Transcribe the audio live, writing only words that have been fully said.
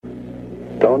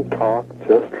Don't talk,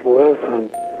 just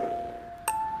listen.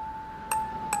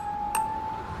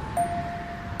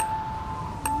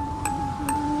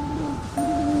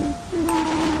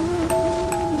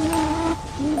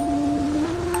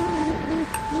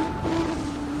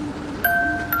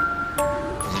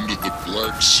 Under the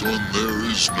black sun there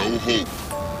is no hope,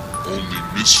 only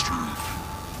mystery,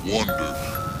 wonder,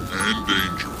 and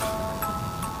danger.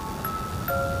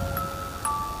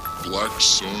 Black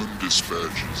Sun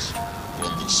Dispatches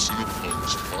on the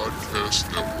Cinepunks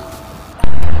Podcast Network.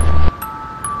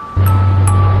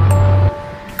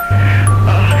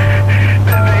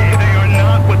 They are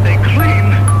not what they claim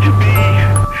to be.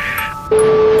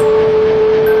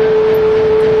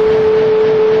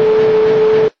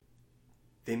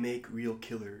 They make real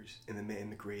killers in the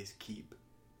Man McRae's Keep.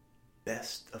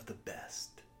 Best of the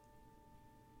best.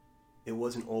 It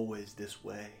wasn't always this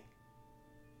way.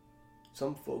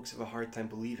 Some folks have a hard time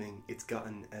believing it's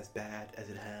gotten as bad as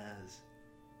it has.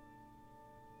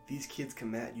 These kids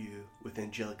come at you with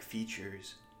angelic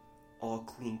features, all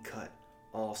clean cut,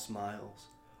 all smiles,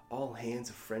 all hands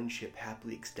of friendship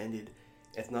happily extended.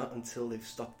 It's not until they've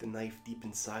stuck the knife deep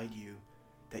inside you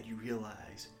that you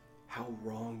realize how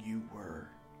wrong you were.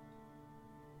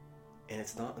 And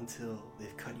it's not until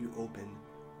they've cut you open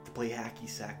to play hacky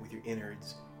sack with your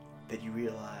innards that you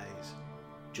realize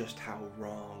just how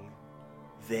wrong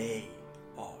they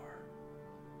are.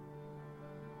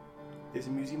 There's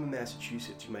a museum in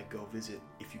Massachusetts you might go visit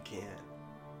if you can.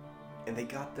 And they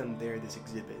got them there this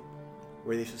exhibit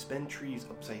where they suspend trees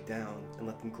upside down and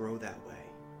let them grow that way.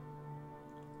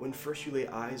 When first you lay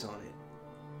eyes on it,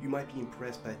 you might be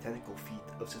impressed by the technical feat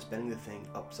of suspending the thing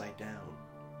upside down.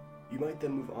 You might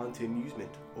then move on to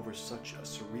amusement over such a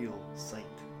surreal sight.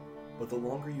 But the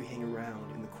longer you hang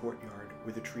around in the courtyard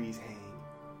where the trees hang,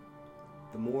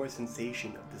 the more a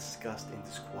sensation of disgust and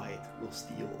disquiet will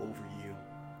steal over you.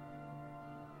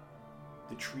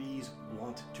 The trees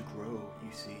want to grow,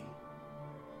 you see.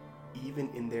 Even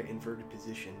in their inverted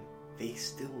position, they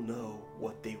still know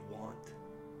what they want.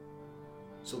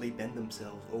 So they bend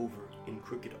themselves over in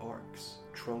crooked arcs,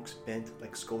 trunks bent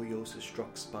like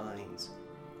scoliosis-struck spines,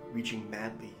 reaching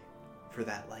madly for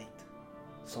that light.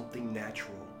 Something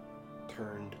natural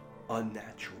turned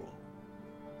unnatural.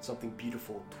 Something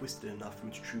beautiful twisted enough from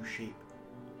its true shape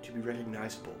to be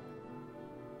recognizable,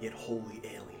 yet wholly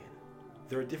alien.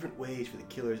 There are different ways for the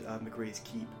killers of McRae's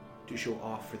Keep to show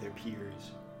off for their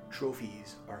peers.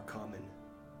 Trophies are common.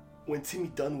 When Timmy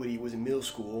Dunwoody was in middle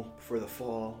school before the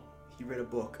fall, he read a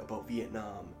book about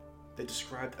Vietnam that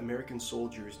described American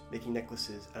soldiers making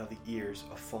necklaces out of the ears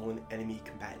of fallen enemy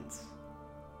combatants.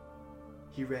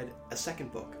 He read a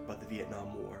second book about the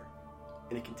Vietnam War,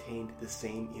 and it contained the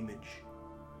same image.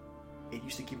 It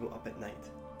used to keep him up at night,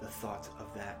 the thought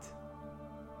of that.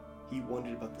 He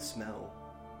wondered about the smell,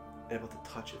 and about the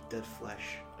touch of dead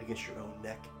flesh against your own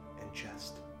neck and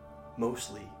chest.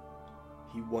 Mostly,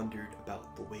 he wondered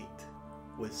about the weight.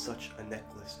 Was such a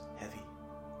necklace heavy?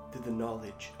 Did the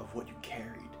knowledge of what you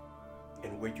carried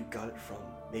and where you got it from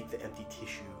make the empty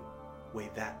tissue weigh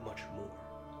that much more?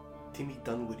 Timmy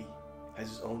Dunwoody has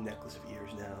his own necklace of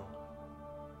ears now.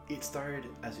 It started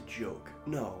as a joke.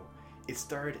 No, it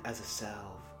started as a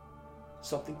salve.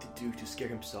 Something to do to scare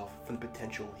himself from the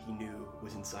potential he knew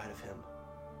was inside of him.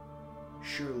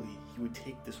 Surely he would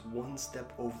take this one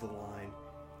step over the line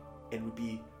and would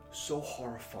be so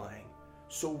horrifying,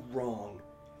 so wrong,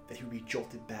 that he would be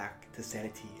jolted back to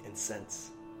sanity and sense.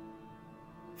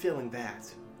 Failing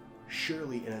that,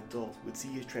 surely an adult would see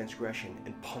his transgression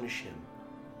and punish him,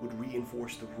 would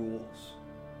reinforce the rules.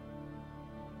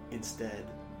 Instead,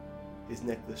 his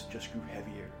necklace just grew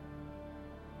heavier,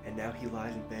 and now he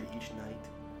lies in bed each night,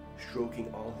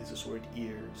 stroking all his assorted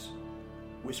ears,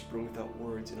 whispering without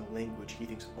words in a language he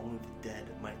thinks only the dead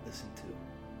might listen to.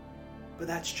 But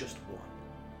that's just one.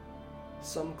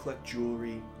 Some collect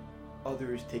jewelry,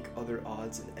 others take other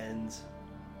odds and ends.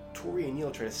 Tori and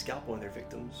Neil try to scalp one of their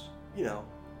victims,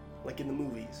 like in the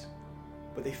movies.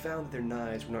 But they found that their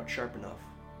knives were not sharp enough,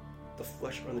 the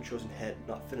flesh on the chosen head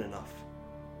not thin enough.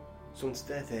 So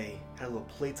instead they had a little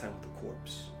playtime with the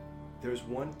corpse. There is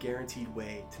one guaranteed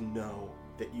way to know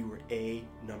that you were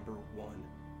number one.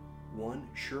 One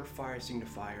surefire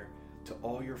signifier to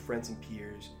all your friends and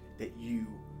peers that you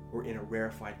were in a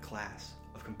rarefied class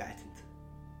of combatant.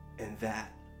 And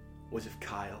that was if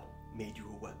Kyle made you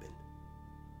a weapon.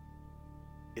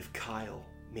 If Kyle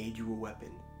made you a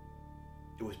weapon,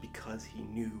 it was because he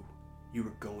knew you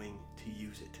were going to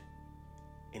use it.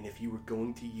 And if you were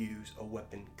going to use a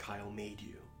weapon Kyle made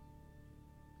you,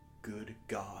 good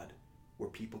God, were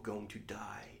people going to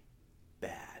die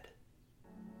bad.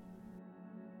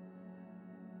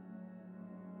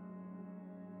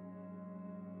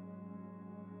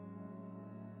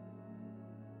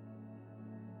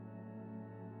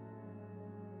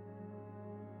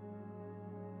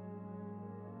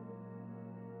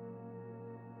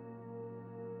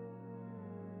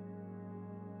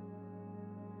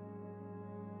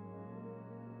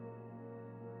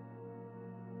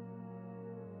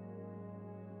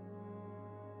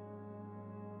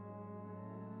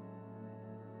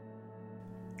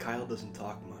 Kyle doesn't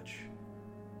talk much.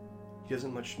 He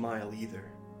doesn't much smile either,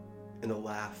 and the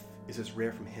laugh is as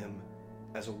rare from him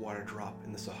as a water drop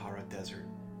in the Sahara Desert.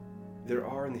 There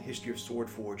are in the history of sword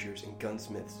forgers and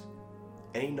gunsmiths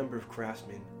any number of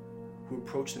craftsmen who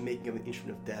approach the making of an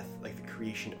instrument of death like the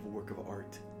creation of a work of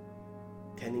art,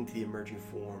 tending to the emerging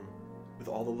form with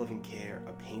all the loving care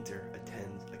a painter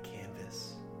attends a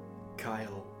canvas.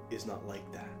 Kyle is not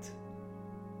like that.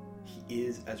 He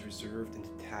is as reserved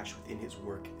and detached within his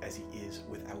work as he is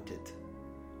without it.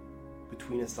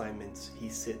 Between assignments, he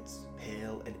sits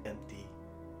pale and empty,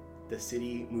 the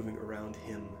city moving around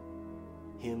him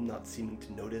not seeming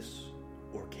to notice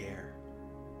or care.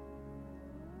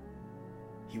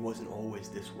 He wasn't always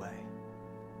this way.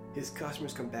 His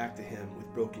customers come back to him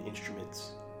with broken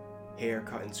instruments, hair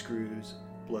caught in screws,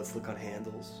 blood slick on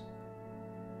handles.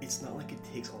 It's not like it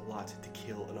takes a lot to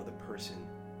kill another person.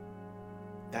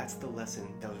 That's the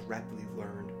lesson that was rapidly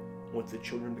learned once the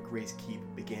children of McRae's Keep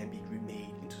began being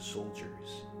remade into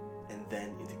soldiers and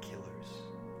then into killers.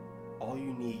 All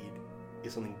you need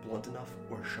is something blunt enough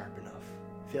or sharp enough.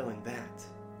 Failing that,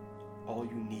 all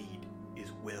you need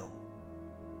is will.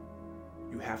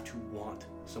 You have to want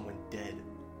someone dead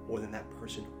more than that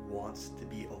person wants to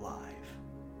be alive.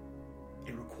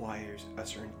 It requires a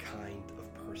certain kind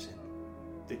of person.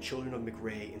 The children of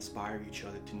McRae inspire each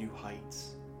other to new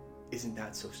heights. Isn't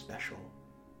that so special?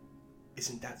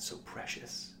 Isn't that so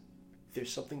precious?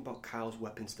 There's something about Kyle's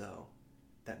weapons, though,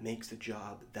 that makes the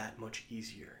job that much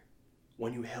easier.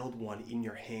 When you held one in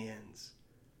your hands,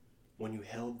 when you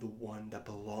held the one that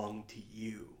belonged to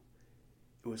you,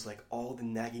 it was like all the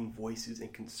nagging voices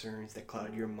and concerns that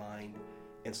clouded your mind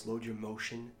and slowed your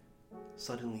motion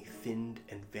suddenly thinned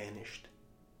and vanished.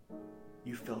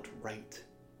 You felt right.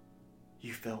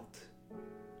 You felt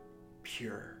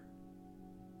pure.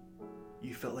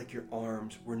 You felt like your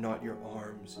arms were not your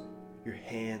arms. Your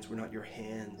hands were not your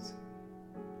hands.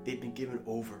 They'd been given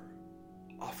over,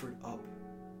 offered up,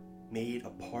 made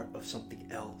a part of something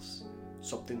else,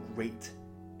 something great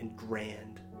and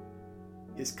grand.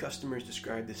 His customers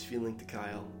describe this feeling to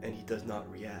Kyle, and he does not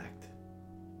react.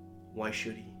 Why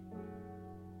should he?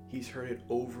 He's heard it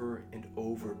over and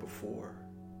over before.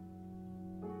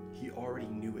 He already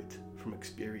knew it from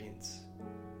experience,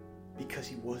 because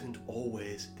he wasn't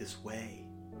always this way.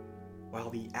 While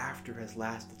the after has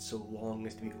lasted so long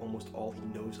as to be almost all he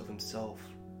knows of himself,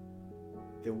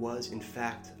 there was in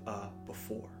fact a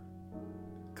before.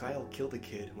 Kyle killed a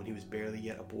kid when he was barely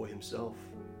yet a boy himself.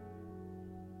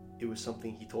 It was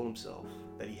something he told himself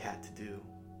that he had to do.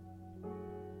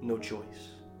 No choice.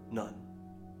 None.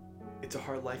 It's a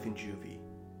hard life in juvie,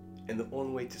 and the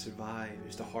only way to survive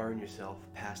is to harden yourself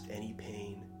past any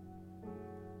pain.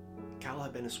 Kyle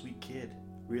had been a sweet kid.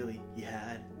 Really, he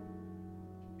had.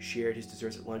 Shared his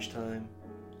desserts at lunchtime,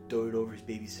 doted over his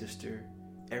baby sister,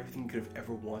 everything he could have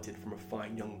ever wanted from a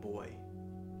fine young boy.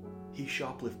 He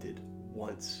shoplifted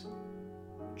once.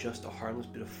 Just a harmless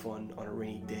bit of fun on a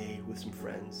rainy day with some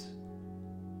friends.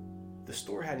 The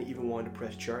store hadn't even wanted to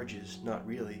press charges, not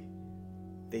really.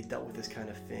 They dealt with this kind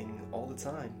of thing all the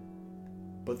time.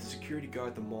 But the security guard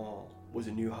at the mall was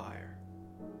a new hire,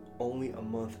 only a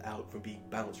month out from being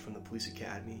bounced from the police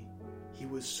academy. He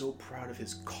was so proud of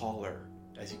his collar,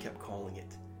 as he kept calling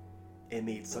it, and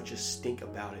made such a stink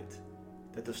about it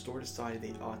that the store decided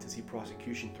they ought to see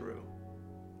prosecution through,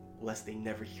 lest they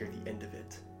never hear the end of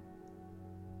it.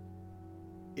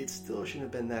 It still shouldn't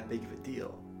have been that big of a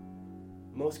deal.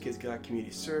 Most kids got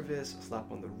community service, a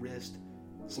slap on the wrist,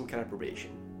 some kind of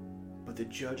probation. But the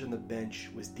judge on the bench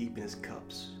was deep in his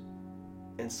cups,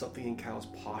 and something in Kyle's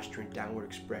posture and downward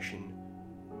expression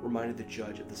reminded the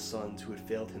judge of the sons who had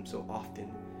failed him so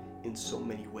often in so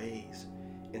many ways,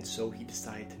 and so he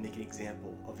decided to make an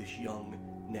example of this young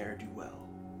ne'er-do-well.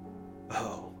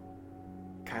 Oh,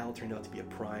 Kyle turned out to be a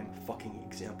prime fucking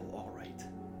example, all right.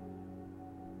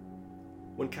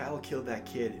 When Kyle killed that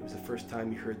kid, it was the first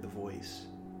time he heard the voice.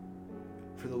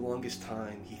 For the longest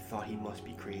time, he thought he must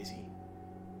be crazy.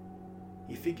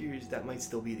 He figures that might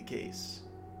still be the case.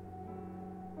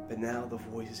 But now the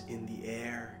voice is in the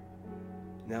air.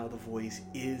 Now the voice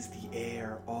is the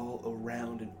air, all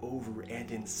around and over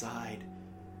and inside.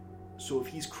 So if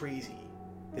he's crazy,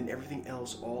 then everything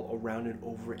else all around and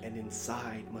over and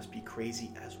inside must be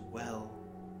crazy as well.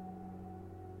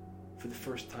 For the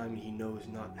first time in he knows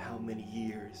not how many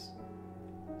years,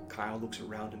 Kyle looks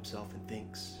around himself and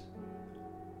thinks,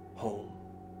 home.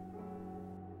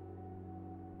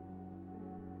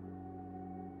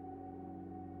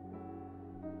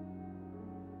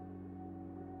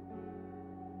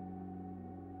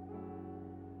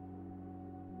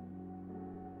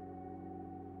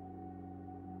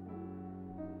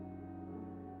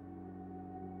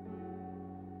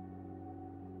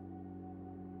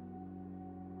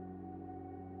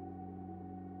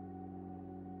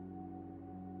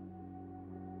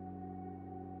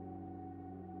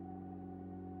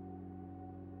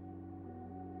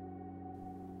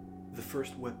 The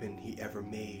first weapon he ever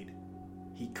made,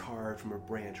 he carved from a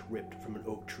branch ripped from an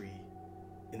oak tree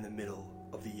in the middle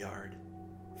of the yard.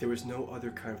 There was no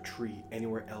other kind of tree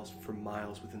anywhere else for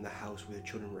miles within the house where the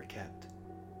children were kept.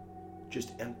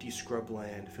 Just empty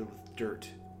scrubland filled with dirt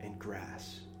and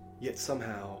grass. Yet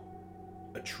somehow,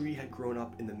 a tree had grown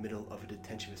up in the middle of a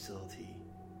detention facility,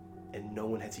 and no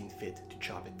one had seen fit to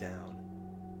chop it down.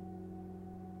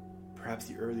 Perhaps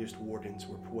the earliest wardens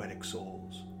were poetic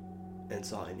souls, and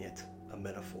saw in it a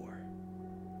metaphor.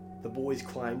 The boys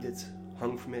climbed it,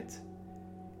 hung from it,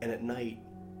 and at night,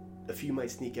 a few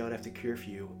might sneak out after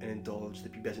curfew and indulge the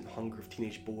pubescent hunger of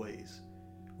teenage boys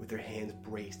with their hands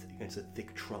braced against a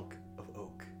thick trunk of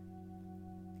oak.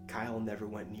 Kyle never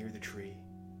went near the tree,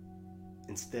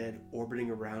 instead orbiting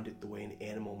around it the way an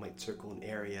animal might circle an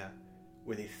area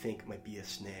where they think might be a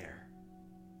snare.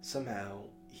 Somehow,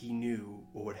 he knew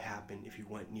what would happen if he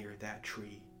went near that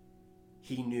tree.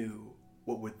 He knew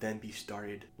what would then be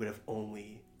started would have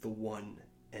only the one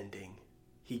ending.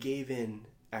 He gave in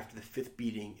after the 5th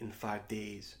beating in 5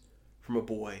 days from a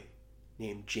boy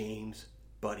named James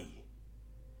Buddy.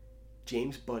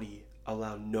 James Buddy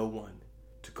allowed no one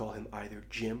to call him either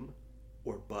Jim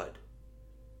or Bud.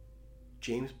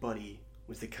 James Buddy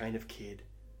was the kind of kid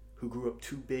who grew up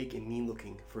too big and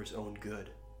mean-looking for his own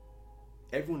good.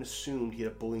 Everyone assumed he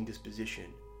had a bullying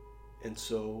disposition, and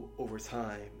so, over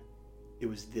time, it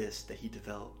was this that he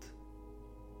developed.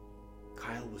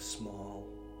 Kyle was small,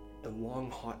 and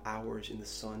long hot hours in the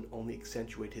sun only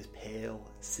accentuated his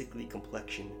pale, sickly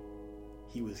complexion.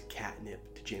 He was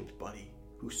catnip to James Buddy,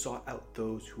 who sought out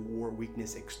those who wore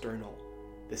weakness external,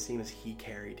 the same as he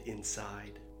carried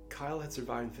inside. Kyle had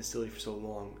survived in the facility for so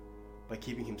long by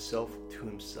keeping himself to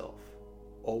himself,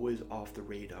 always off the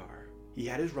radar. He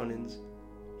had his run-ins,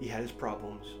 he had his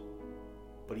problems,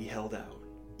 but he held out,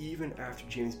 even after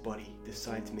James Buddy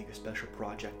decided to make a special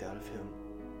project out of him.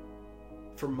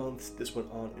 For months, this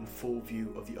went on in full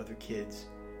view of the other kids,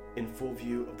 in full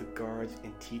view of the guards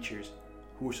and teachers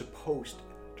who were supposed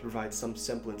to provide some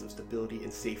semblance of stability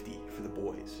and safety for the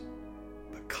boys.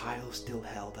 But Kyle still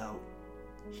held out.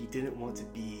 He didn't want to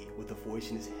be what the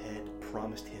voice in his head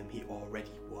promised him he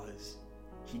already was.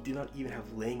 He did not even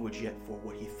have language yet for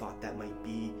what he thought that might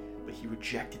be, but he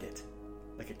rejected it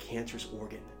like a cancerous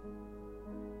organ.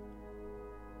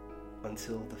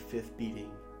 Until the 5th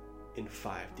beating in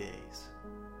 5 days.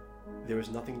 There was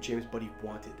nothing James Buddy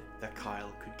wanted that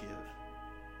Kyle could give.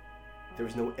 There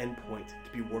was no endpoint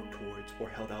to be worked towards or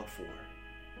held out for.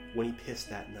 When he pissed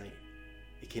that night,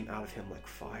 it came out of him like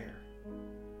fire.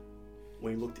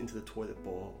 When he looked into the toilet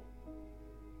bowl,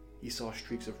 he saw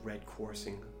streaks of red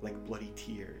coursing like bloody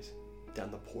tears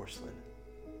down the porcelain.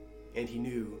 And he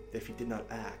knew that if he did not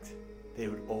act, they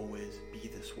would always be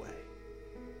this way.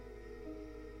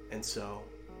 And so,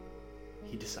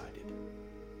 he decided.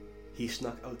 He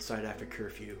snuck outside after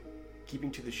curfew,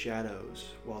 keeping to the shadows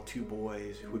while 2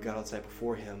 boys who had got outside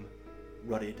before him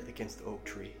rutted against the oak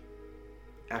tree.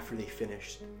 After they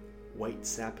finished, white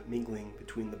sap mingling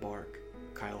between the bark,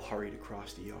 Kyle hurried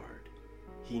across the yard.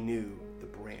 He knew the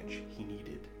branch he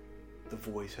needed. The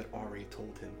voice had already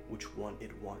told him which one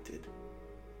it wanted.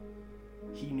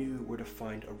 He knew where to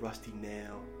find a rusty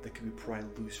nail that could be pried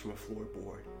loose from a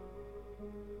floorboard.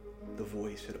 The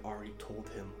voice had already told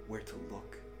him where to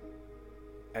look.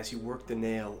 As he worked the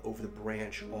nail over the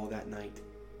branch all that night,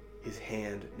 his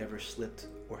hand never slipped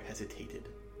or hesitated.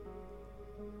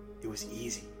 It was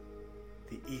easy,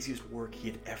 the easiest work he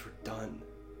had ever done.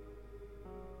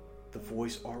 The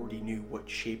voice already knew what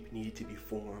shape needed to be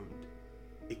formed.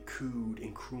 It cooed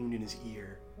and crooned in his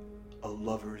ear, a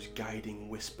lover's guiding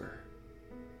whisper.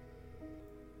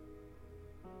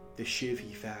 The shiv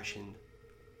he fashioned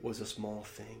was a small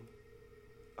thing,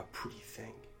 a pretty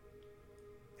thing,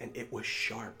 and it was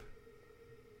sharp.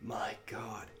 My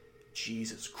God,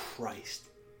 Jesus Christ,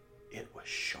 it was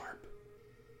sharp.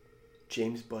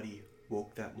 James Buddy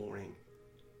woke that morning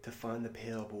to find the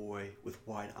pale boy with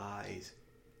wide eyes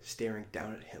staring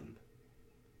down at him.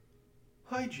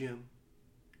 "Hi, Jim,"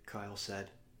 Kyle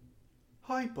said.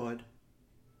 "Hi, Bud."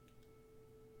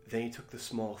 Then he took the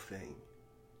small thing,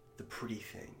 the pretty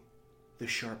thing, the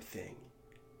sharp thing,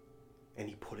 and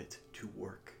he put it to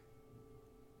work.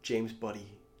 James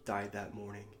Buddy died that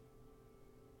morning.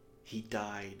 He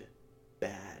died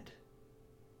bad.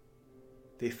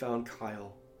 They found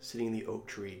Kyle sitting in the oak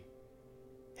tree,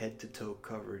 head to toe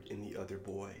covered in the other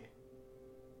boy.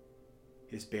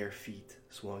 His bare feet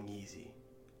swung easy.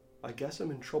 "I guess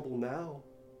I'm in trouble now,"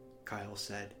 Kyle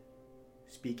said,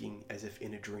 speaking as if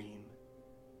in a dream.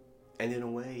 And in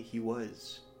a way, he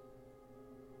was.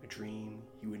 A dream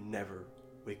he would never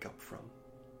wake up from.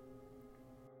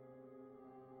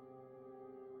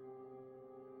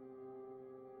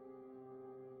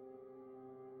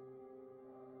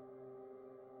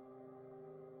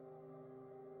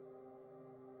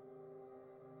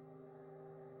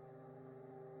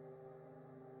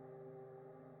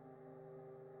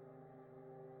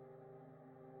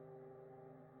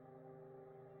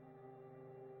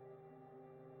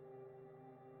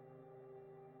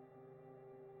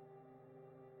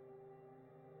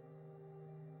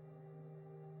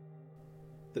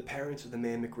 The parents of the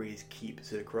man McRae's keep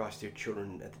sit across their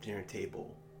children at the dinner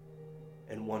table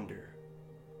and wonder,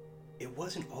 it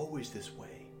wasn't always this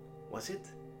way, was it?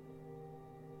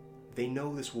 They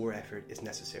know this war effort is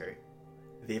necessary.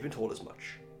 They've been told as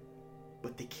much.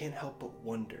 But they can't help but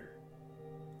wonder.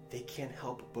 They can't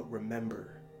help but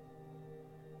remember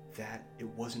that it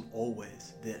wasn't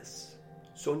always this.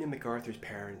 Sonia MacArthur's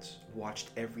parents watched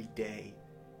every day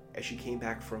as she came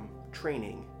back from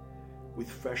training with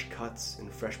fresh cuts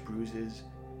and fresh bruises,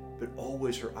 but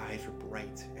always her eyes were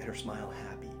bright and her smile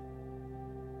happy.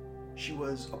 She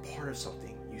was a part of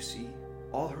something, you see.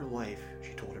 All her life,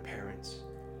 she told her parents,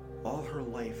 all her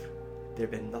life there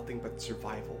had been nothing but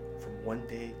survival from one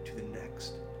day to the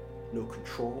next. No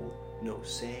control, no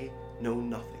say, no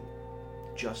nothing.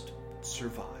 Just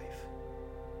survive.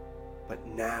 But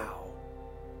now,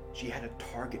 she had a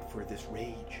target for this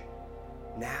rage.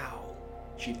 Now,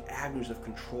 she had avenues of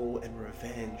control and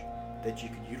revenge that she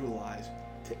could utilize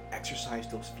to exercise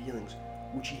those feelings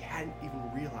which she hadn't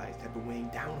even realized had been weighing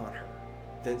down on her.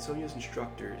 Then Sonia's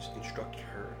instructors instructed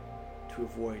her to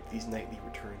avoid these nightly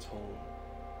returns home.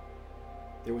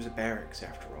 There was a barracks,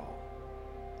 after all,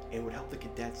 and it would help the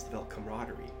cadets develop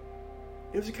camaraderie.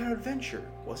 It was a kind of adventure,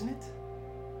 wasn't it?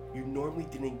 You normally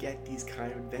didn't get these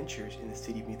kind of adventures in the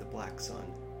city beneath the black sun.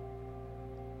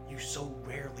 You so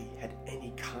rarely had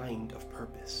any kind of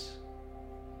purpose.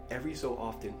 Every so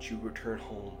often she would return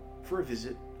home for a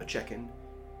visit, a check-in,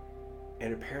 and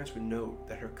her parents would note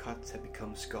that her cuts had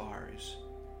become scars.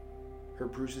 Her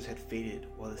bruises had faded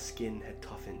while the skin had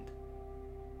toughened,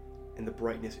 and the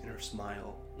brightness in her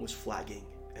smile was flagging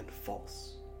and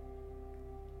false.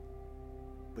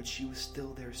 But she was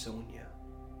still their Sonia,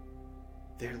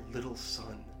 their little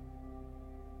son,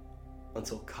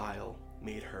 until Kyle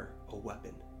made her a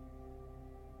weapon.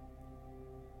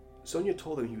 Sonia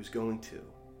told him he was going to.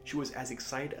 She was as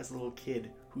excited as a little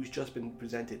kid who's just been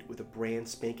presented with a brand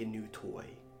spanking new toy.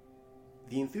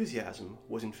 The enthusiasm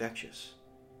was infectious.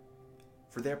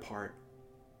 For their part,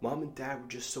 Mom and Dad were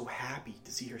just so happy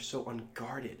to see her so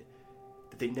unguarded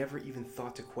that they never even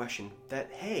thought to question that,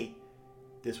 hey,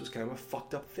 this was kind of a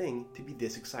fucked up thing to be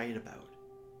this excited about.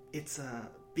 It's a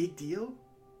big deal?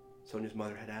 Sonia's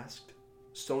mother had asked.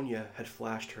 Sonia had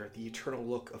flashed her the eternal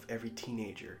look of every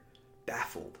teenager,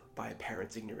 baffled by a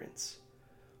parent's ignorance.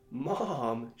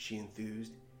 Mom, she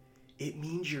enthused, it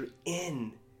means you're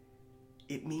in.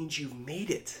 It means you've made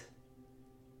it.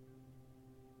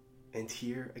 And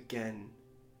here again,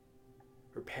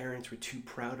 her parents were too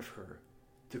proud of her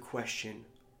to question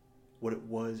what it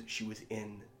was she was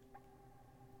in,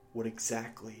 what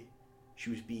exactly she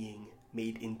was being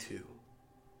made into.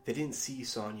 They didn't see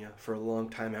Sonia for a long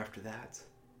time after that.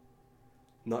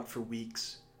 Not for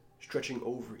weeks, stretching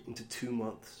over into 2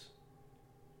 months.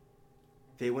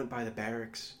 They went by the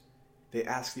barracks. They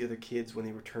asked the other kids when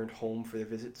they returned home for their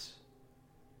visits.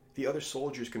 The other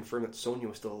soldiers confirmed that Sonia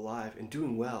was still alive and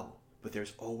doing well, but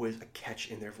there's always a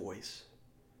catch in their voice.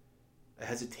 A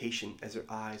hesitation as their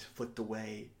eyes flicked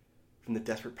away from the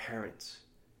desperate parents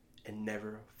and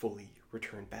never fully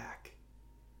returned back.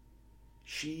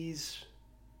 She's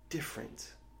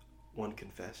different, one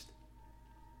confessed.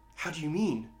 How do you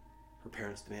mean? Her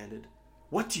parents demanded.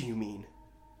 What do you mean?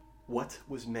 What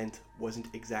was meant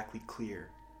wasn't exactly clear,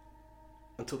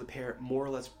 until the pair more or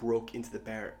less broke into the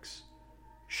barracks,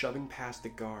 shoving past the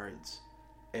guards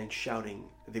and shouting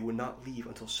they would not leave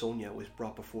until Sonia was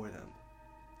brought before them.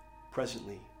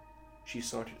 Presently, she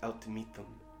sauntered out to meet them,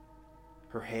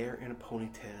 her hair in a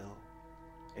ponytail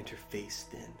and her face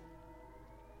thin.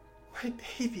 My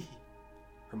baby,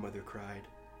 her mother cried.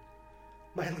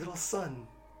 My little son.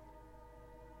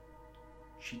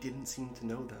 She didn't seem to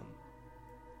know them.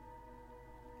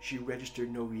 She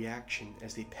registered no reaction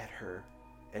as they pet her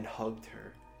and hugged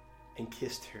her and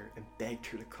kissed her and begged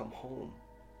her to come home.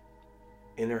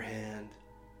 In her hand,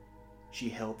 she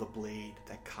held the blade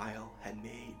that Kyle had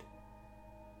made.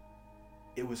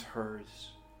 It was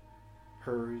hers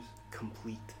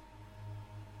complete.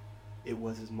 It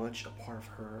was as much a part of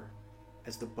her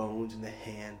as the bones in the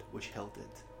hand which held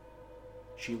it.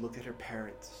 She looked at her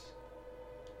parents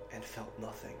and felt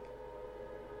nothing.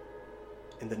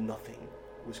 And the nothing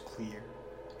was clear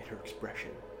in her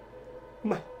expression.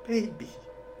 My baby,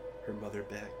 her mother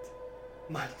begged.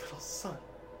 My little son.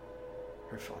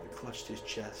 Her father clutched his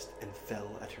chest and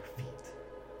fell at her feet.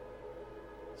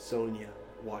 Sonia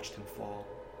watched him fall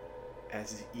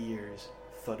as his ears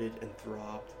thudded and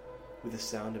throbbed with the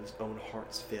sound of his own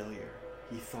heart's failure.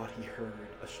 He thought he heard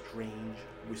a strange,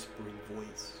 whispering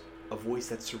voice, a voice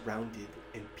that surrounded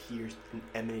and pierced and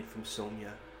emanated from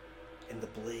Sonia and the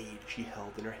blade she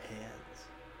held in her hands.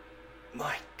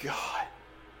 My God,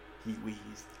 he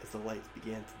wheezed as the lights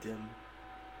began to dim.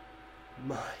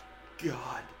 My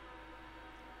God.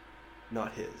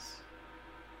 Not his.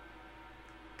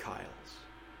 Kyle's.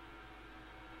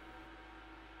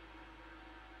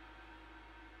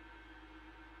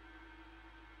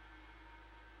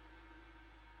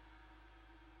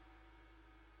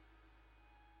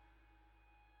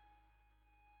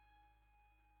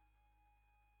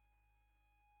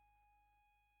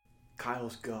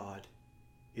 Kyle's God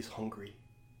is hungry,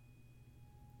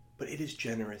 but it is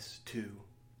generous too.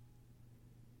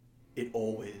 It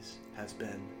always has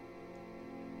been.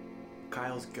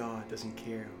 Kyle's God doesn't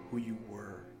care who you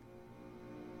were.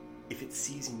 If it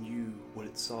sees in you what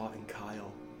it saw in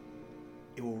Kyle,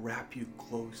 it will wrap you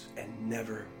close and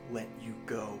never let you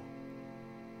go.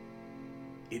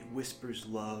 It whispers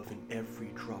love in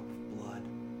every drop of blood,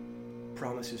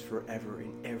 promises forever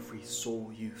in every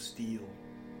soul you steal.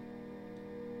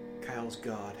 Kyle's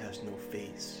God has no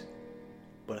face,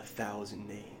 but 1,000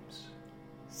 names.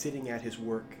 Sitting at his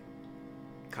work,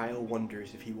 Kyle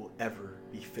wonders if he will ever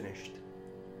be finished.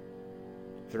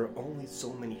 There are only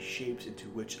so many shapes into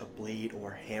which a blade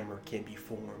or a hammer can be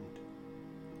formed.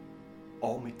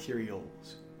 All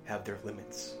materials have their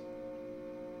limits.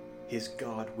 His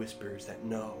God whispers that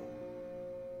no,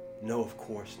 of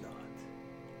course not.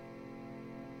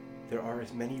 There are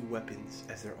as many weapons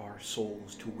as there are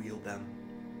souls to wield them.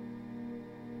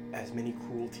 As many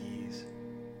cruelties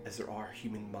as there are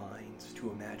human minds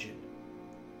to imagine.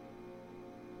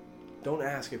 Don't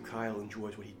ask if Kyle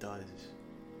enjoys what he does.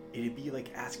 It'd be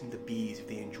like asking the bees if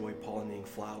they enjoy pollinating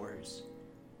flowers,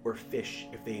 or fish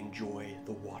if they enjoy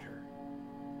the water.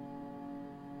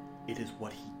 It is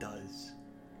what he does.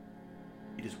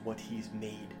 It is what he's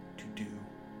made to do.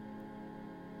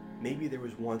 Maybe there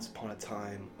was once upon a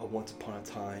time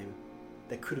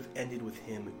that could have ended with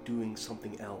him doing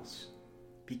something else,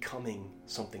 becoming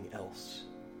something else.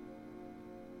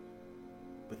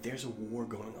 But there's a war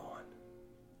going on.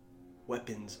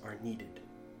 Weapons are needed.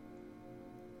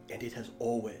 And it has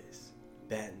always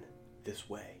been this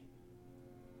way.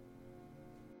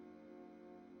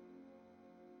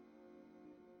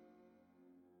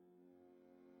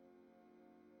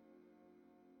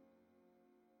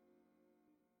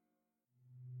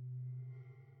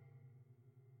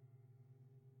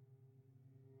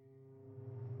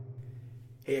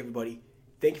 Hey everybody,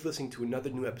 thank you for listening to another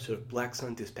new episode of Black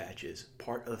Sun Dispatches,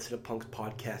 part of the Cinepunks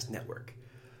Podcast Network.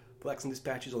 Black Sun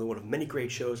Dispatches is only one of many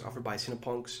great shows offered by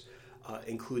Cinepunks,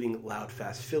 including Loud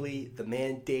Fast Philly, The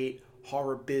Mandate,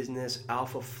 Horror Business,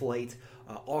 Alpha Flight,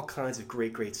 all kinds of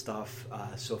great stuff.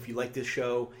 So if you like this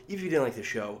show, even if you didn't like this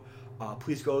show,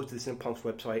 please go to the Cinepunks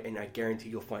website and I guarantee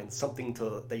you'll find something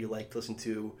that you like to listen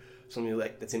to, something you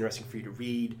like that's interesting for you to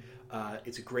read.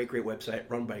 It's a great website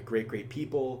run by great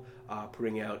people,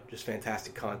 putting out just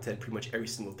fantastic content pretty much every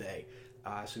single day.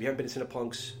 So if you haven't been to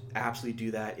Cinepunks, absolutely do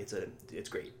that. It's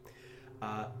great.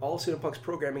 All Cinepunks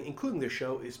programming, including this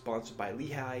show, is sponsored by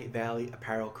Lehigh Valley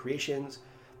Apparel Creations.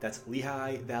 That's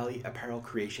Lehigh Valley Apparel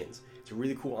Creations. It's a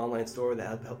really cool online store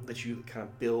that lets you kind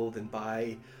of build and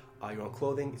buy your own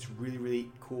clothing. It's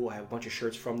really cool. I have a bunch of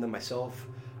shirts from them myself.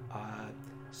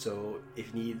 So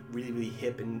if you need really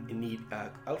hip and neat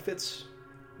outfits,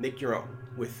 make your own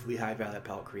with Lehigh Valley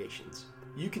Apparel Creations.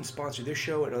 You can sponsor this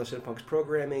show and other Cinepunks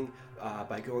programming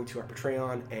by going to our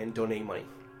Patreon and donating money.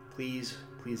 Please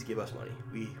give us money.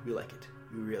 We like it.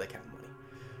 We really like having money.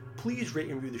 Please rate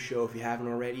and review the show if you haven't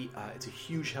already. It's a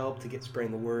huge help to get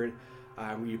spreading the word.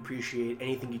 We appreciate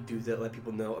anything you do to let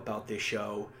people know about this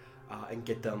show and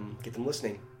get them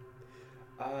listening.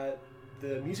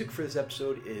 The music for this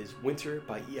episode is Winter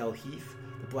by E.L. Heath.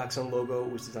 The Black Sun logo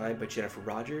was designed by Jennifer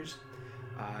Rogers.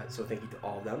 So thank you to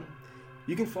all of them.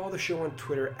 You can follow the show on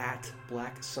Twitter at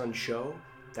Black Sun Show.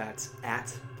 That's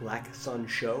at Black Sun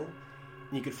Show.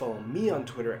 And you can follow me on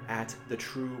Twitter at The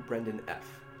True Brendan F.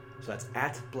 So that's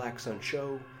at Black Sun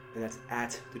Show, and that's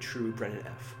at The True Brendan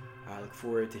F. I look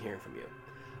forward to hearing from you.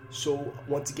 So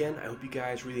once again, I hope you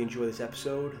guys really enjoy this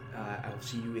episode. I will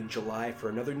see you in July for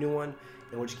another new one,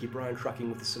 and we'll just keep running trucking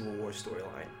with the Civil War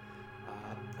storyline.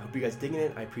 I hope you guys digging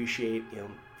it. I appreciate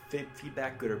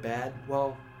feedback, good or bad.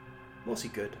 Well,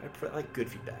 mostly good. I like good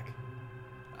feedback.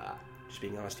 Just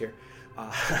being honest here.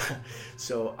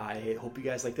 So I hope you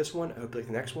guys like this one. I hope you like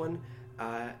the next one.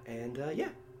 Yeah,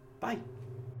 bye.